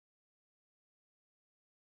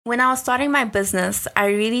When I was starting my business, I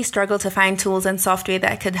really struggled to find tools and software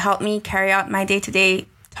that could help me carry out my day-to-day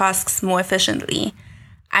tasks more efficiently.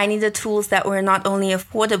 I needed tools that were not only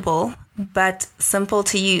affordable, but simple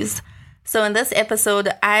to use. So in this episode,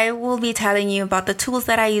 I will be telling you about the tools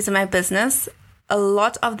that I use in my business. A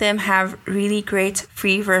lot of them have really great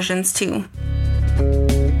free versions too.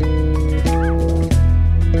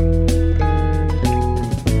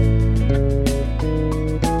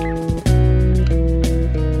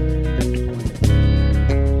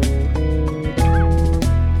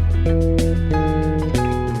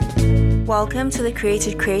 Welcome to the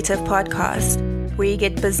Created Creative podcast, where you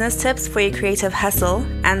get business tips for your creative hustle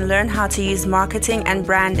and learn how to use marketing and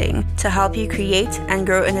branding to help you create and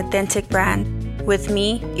grow an authentic brand. With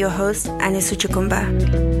me, your host, Anisu Chukumba.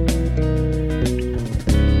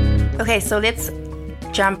 Okay, so let's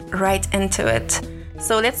jump right into it.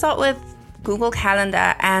 So let's start with Google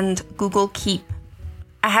Calendar and Google Keep.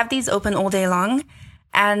 I have these open all day long,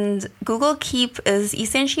 and Google Keep is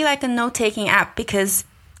essentially like a note-taking app because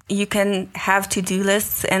you can have to-do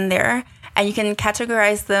lists in there and you can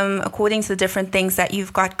categorize them according to the different things that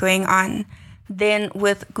you've got going on. Then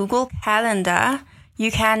with Google Calendar,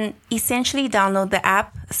 you can essentially download the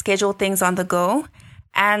app, schedule things on the go.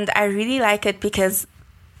 And I really like it because,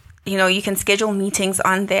 you can schedule meetings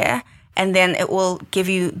on there and then it will give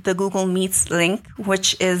you the Google Meets link,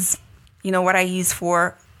 which is, what I use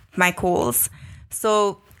for my calls.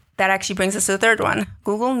 So that actually brings us to the third one.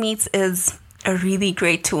 Google Meets is a really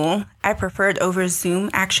great tool. I prefer it over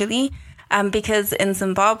Zoom actually, because in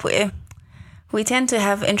Zimbabwe, we tend to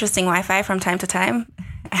have interesting Wi-Fi from time to time.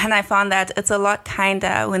 And I found that it's a lot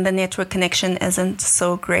kinder when the network connection isn't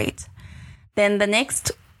so great. Then the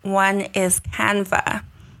next one is Canva.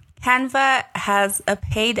 Canva has a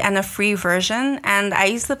paid and a free version, and I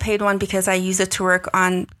use the paid one because I use it to work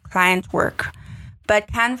on client work. But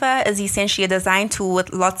Canva is essentially a design tool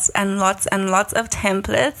with lots and lots and lots of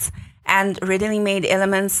templates and readily made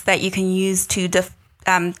elements that you can use to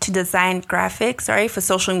design graphics, for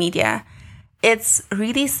social media. It's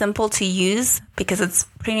really simple to use because it's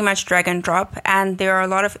pretty much drag and drop, and there are a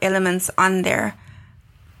lot of elements on there.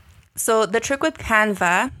 So the trick with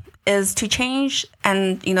Canva is to change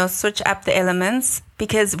and, switch up the elements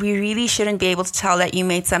because we really shouldn't be able to tell that you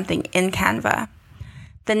made something in Canva.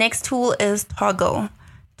 The next tool is Toggl.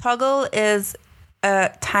 Toggl is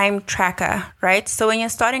a time tracker, right? So when you're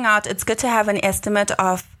starting out, it's good to have an estimate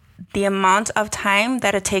of the amount of time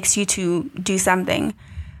that it takes you to do something.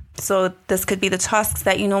 So this could be the tasks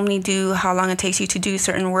that you normally do, how long it takes you to do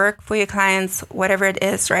certain work for your clients, whatever it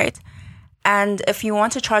is, right? And if you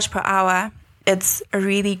want to charge per hour, it's a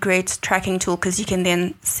really great tracking tool because you can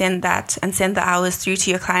then send that and send the hours through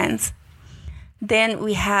to your clients. Then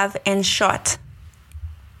we have InShot.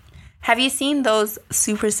 Have you seen those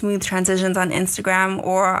super smooth transitions on Instagram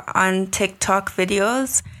or on TikTok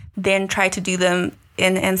videos? Then try to do them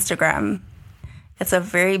in Instagram. It's a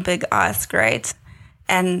very big ask, right?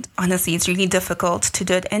 And honestly, it's really difficult to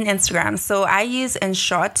do it in Instagram. So I use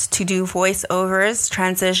InShot to do voiceovers,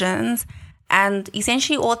 transitions, and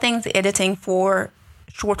essentially all things editing for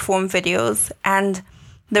short form videos. And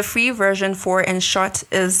the free version for InShot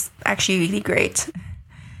is actually really great.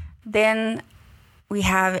 Then we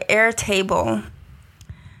have Airtable.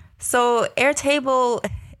 So Airtable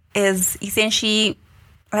is essentially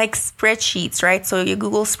like spreadsheets, right? So your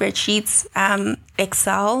Google spreadsheets,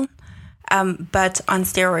 Excel, but on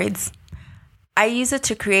steroids. I use it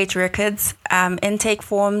to create records, intake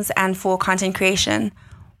forms, and for content creation.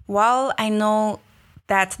 While I know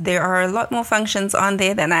that there are a lot more functions on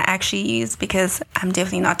there than I actually use because I'm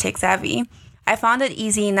definitely not tech savvy, I found it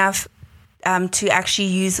easy enough to actually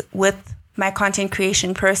use with my content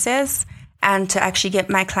creation process and to actually get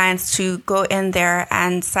my clients to go in there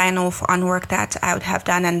and sign off on work that I would have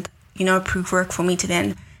done and, approve work for me to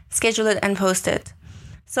then schedule it and post it.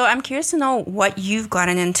 So I'm curious to know what you've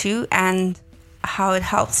gotten into and how it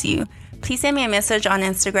helps you. Please send me a message on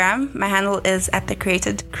Instagram. My handle is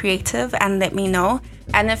 @thecreatedcreative and let me know.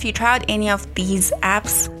 And if you tried any of these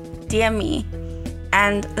apps, DM me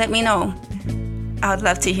and let me know. I would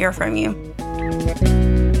love to hear from you.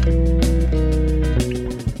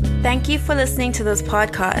 Thank you for listening to this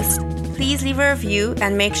podcast. Please leave a review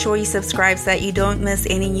and make sure you subscribe so that you don't miss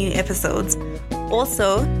any new episodes.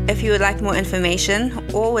 Also, if you would like more information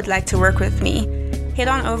or would like to work with me, head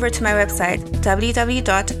on over to my website,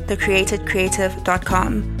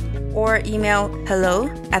 www.thecreatedcreative.com, or email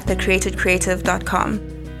hello@thecreatedcreative.com.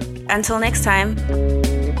 Until next time.